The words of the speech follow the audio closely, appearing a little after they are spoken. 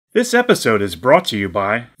This episode is brought to you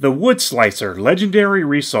by the Wood Slicer Legendary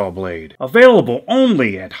Resaw Blade, available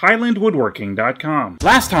only at highlandwoodworking.com.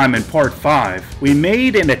 Last time in part 5, we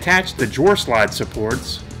made and attached the drawer slide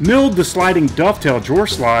supports, milled the sliding dovetail drawer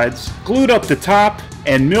slides, glued up the top,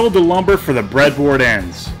 and milled the lumber for the breadboard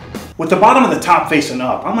ends. With the bottom of the top facing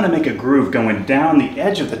up, I'm going to make a groove going down the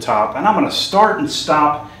edge of the top, and I'm going to start and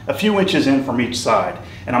stop a few inches in from each side.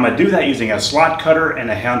 And I'm going to do that using a slot cutter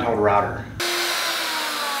and a handheld router.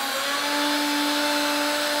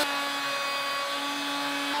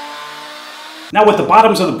 Now with the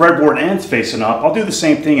bottoms of the breadboard ends facing up, I'll do the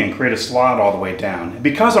same thing and create a slot all the way down. And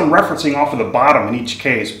because I'm referencing off of the bottom in each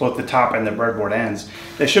case, both the top and the breadboard ends,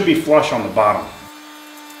 they should be flush on the bottom.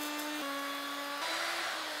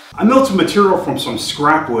 I milled some material from some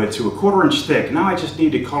scrap wood to a 1/4 inch thick. Now I just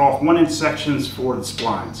need to cut off 1 inch sections for the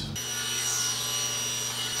splines.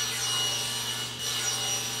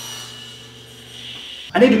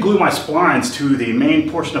 I need to glue my splines to the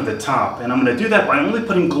main portion of the top, and I'm going to do that by only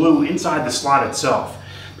putting glue inside the slot itself,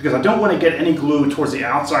 because I don't want to get any glue towards the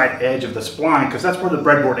outside edge of the spline, because that's where the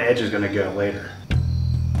breadboard edge is going to go later.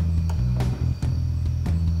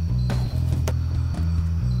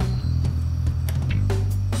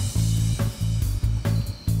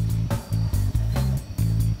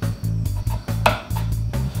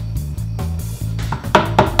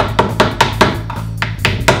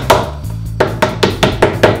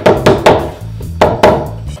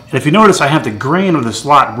 And if you notice, I have the grain of the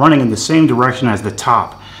slot running in the same direction as the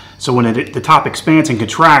top. So when the top expands and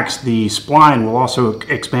contracts, the spline will also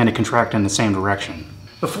expand and contract in the same direction.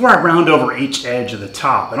 Before I round over each edge of the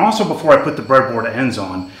top, and also before I put the breadboard ends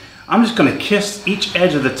on, I'm just going to kiss each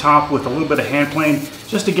edge of the top with a little bit of hand plane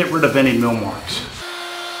just to get rid of any mill marks.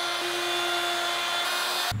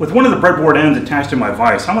 With one of the breadboard ends attached to my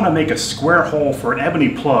vise, I'm going to make a square hole for an ebony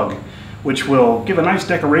plug, which will give a nice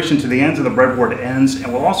decoration to the ends of the breadboard ends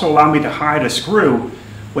and will also allow me to hide a screw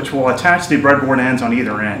which will attach the breadboard ends on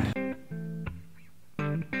either end.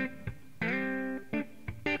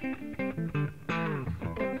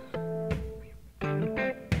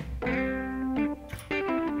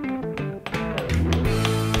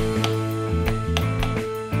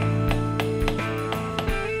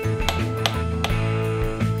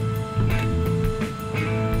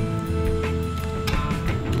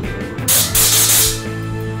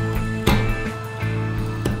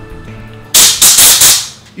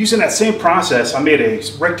 Using that same process, I made a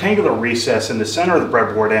rectangular recess in the center of the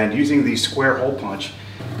breadboard end using the square hole punch.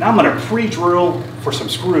 Now I'm going to pre-drill for some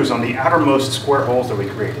screws on the outermost square holes that we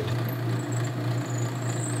created.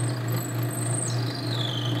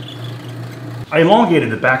 I elongated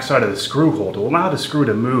the back side of the screw hole to allow the screw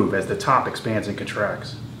to move as the top expands and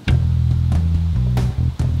contracts.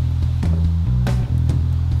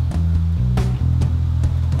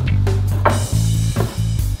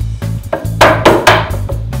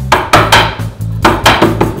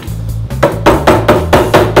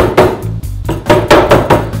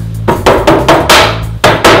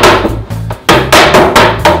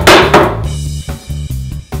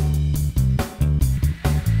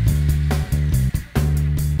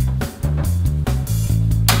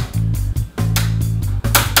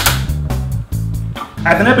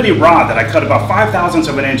 I have an ebony rod that I cut about 5/1000ths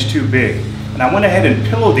of an inch too big, and I went ahead and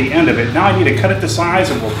pillowed the end of it. Now I need to cut it to size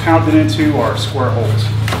and we'll pound it into our square holes.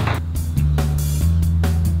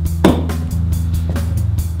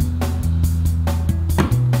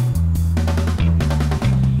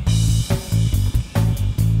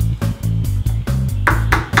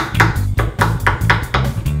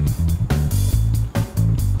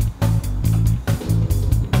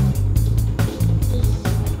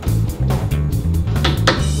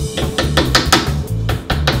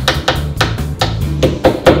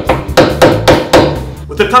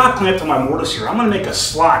 With the top clamped to my mortise here, I'm going to make a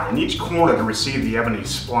slot in each corner to receive the ebony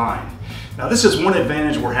spline. Now this is one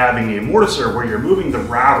advantage we're having a mortiser where you're moving the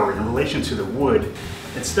router in relation to the wood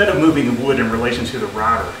instead of moving the wood in relation to the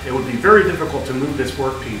router. It would be very difficult to move this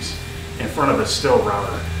workpiece in front of a still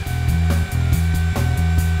router.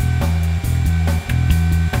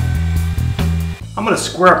 I'm going to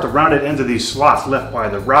square up the rounded ends of these slots left by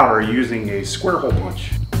the router using a square hole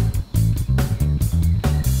punch.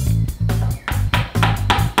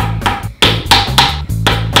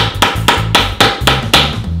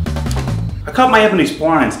 I cut my ebony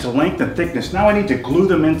splines to length and thickness. Now I need to glue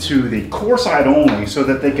them into the core side only so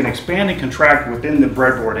that they can expand and contract within the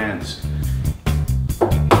breadboard ends.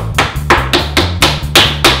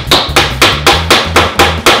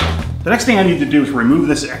 The next thing I need to do is remove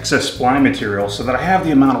this excess spline material so that I have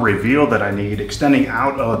the amount of reveal that I need extending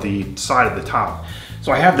out of the side of the top.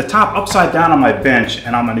 So I have the top upside down on my bench,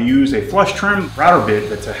 and I'm going to use a flush trim router bit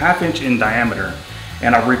that's a 1/2 inch in diameter.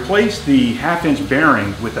 And I've replaced the 1/2 inch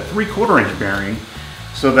bearing with a 3/4 inch bearing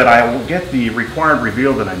so that I will get the required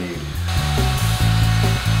reveal that I need.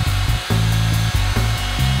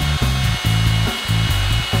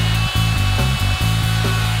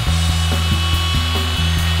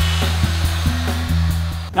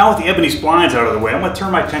 Now with the ebony splines out of the way, I'm going to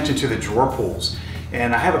turn my attention to the drawer pulls.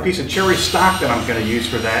 And I have a piece of cherry stock that I'm going to use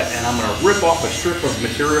for that, and I'm going to rip off a strip of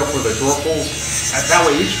material for the drawer pulls. That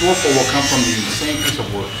way each drawer pull will come from the same piece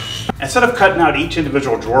of wood. Instead of cutting out each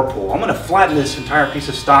individual drawer pull, I'm going to flatten this entire piece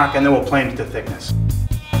of stock and then we'll plane it to thickness.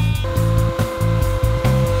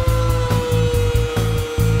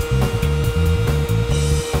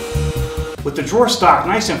 With the drawer stock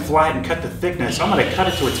nice and flat and cut to thickness, I'm going to cut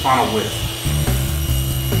it to its final width.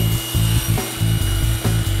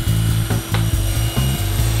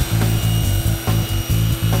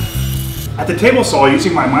 At the table saw,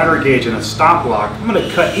 using my miter gauge and a stop block, I'm going to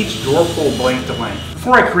cut each drawer pull blank to length.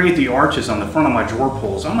 Before I create the arches on the front of my drawer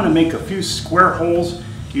pulls, I'm going to make a few square holes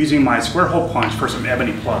using my square hole punch for some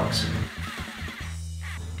ebony plugs.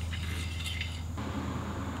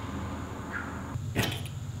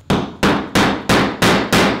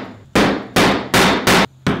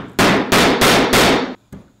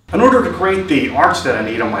 In order to create the arch that I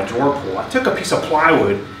need on my drawer pull, I took a piece of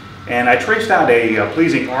plywood and I traced out a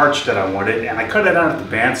pleasing arch that I wanted, and I cut it out at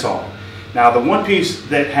the bandsaw. Now the one piece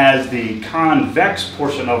that has the convex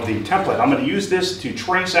portion of the template, I'm going to use this to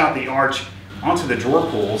trace out the arch onto the drawer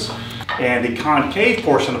pulls, and the concave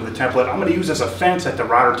portion of the template I'm going to use as a fence at the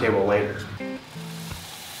router table later.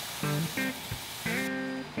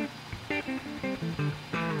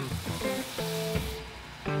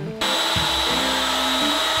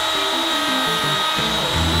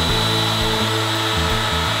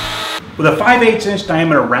 With a 5/8 inch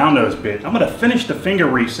diameter round nose bit, I'm going to finish the finger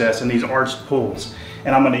recess in these arched pulls,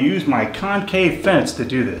 and I'm going to use my concave fence to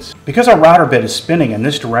do this. Because our router bit is spinning in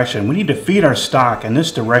this direction, we need to feed our stock in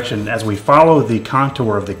this direction as we follow the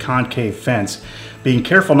contour of the concave fence, being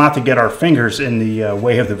careful not to get our fingers in the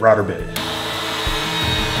way of the router bit.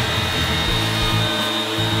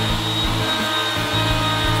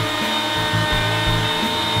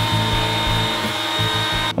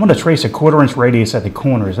 I'm going to trace a 1/4 inch radius at the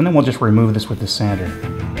corners, and then we'll just remove this with the sander.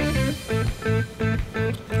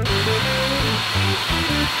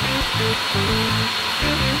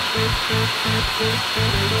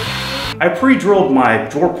 I pre-drilled my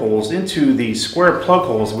drawer pulls into the square plug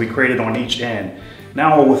holes we created on each end.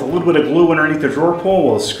 Now with a little bit of glue underneath the drawer pull,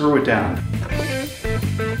 we'll screw it down.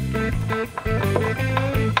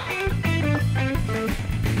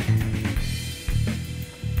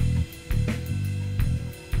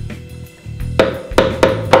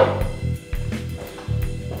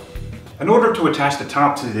 In order to attach the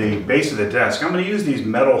top to the base of the desk, I'm going to use these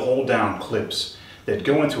metal hold-down clips that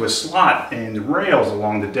go into a slot in the rails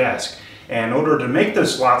along the desk. And in order to make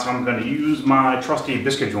those slots, I'm going to use my trusty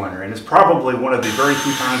biscuit joiner, and it's probably one of the very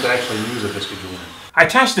few times I actually use a biscuit joiner. I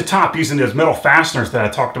attached the top using those metal fasteners that I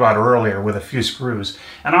talked about earlier with a few screws,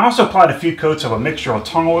 and I also applied a few coats of a mixture of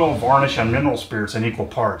tung oil, varnish, and mineral spirits in equal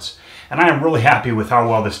parts. And I am really happy with how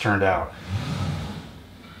well this turned out.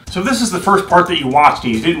 So if this is the first part that you watched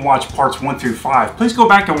and you didn't watch parts 1 through 5, please go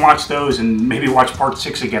back and watch those and maybe watch part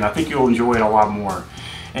 6 again. I think you'll enjoy it a lot more.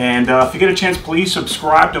 And if you get a chance, please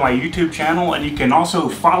subscribe to my YouTube channel, and you can also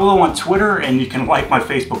follow on Twitter, and you can like my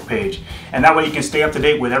Facebook page. And that way you can stay up to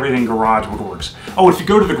date with everything Garage Woodworks. Oh, if you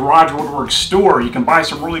go to the Garage Woodworks store, you can buy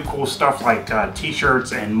some really cool stuff like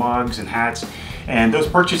t-shirts and mugs and hats. And those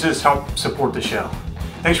purchases help support the show.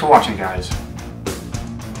 Thanks for watching, guys.